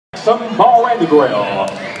Maxim Bar and Grill.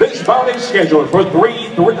 This bout is scheduled for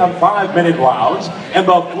 3 5-minute rounds in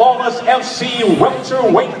the Flawless FC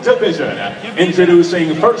welterweight division.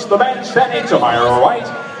 Introducing first the man standing to my right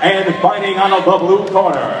and fighting out of the blue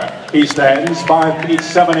corner. He stands 5 feet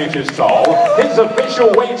 7 inches tall. His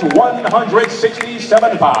official weight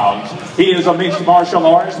 167 pounds. He is a mixed martial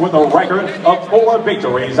artist with a record of 4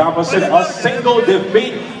 victories opposite a single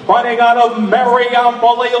defeat, fighting out of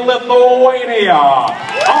Marijampolė, Lithuania,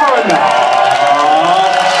 Arnas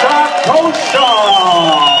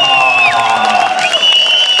Sakocius.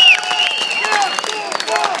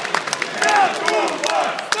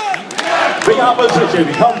 The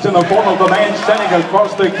opposition comes in the form of the man standing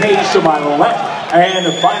across the cage to my left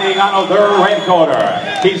and fighting out of the red corner.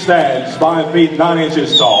 He stands 5 feet 9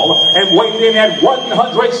 inches tall and weighing in at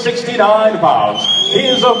 169 pounds. He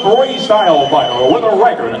is a freestyle fighter with a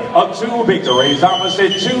record of 2 victories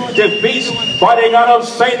opposite 2 defeats, fighting out of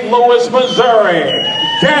St. Louis, Missouri,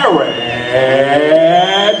 Garrett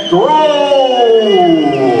Gross.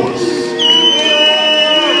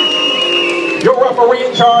 Your referee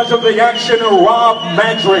in charge of the action, Rob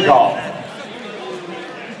Madrigal.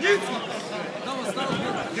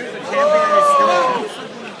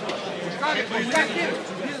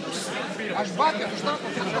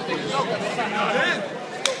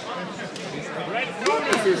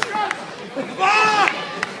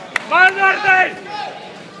 One more day!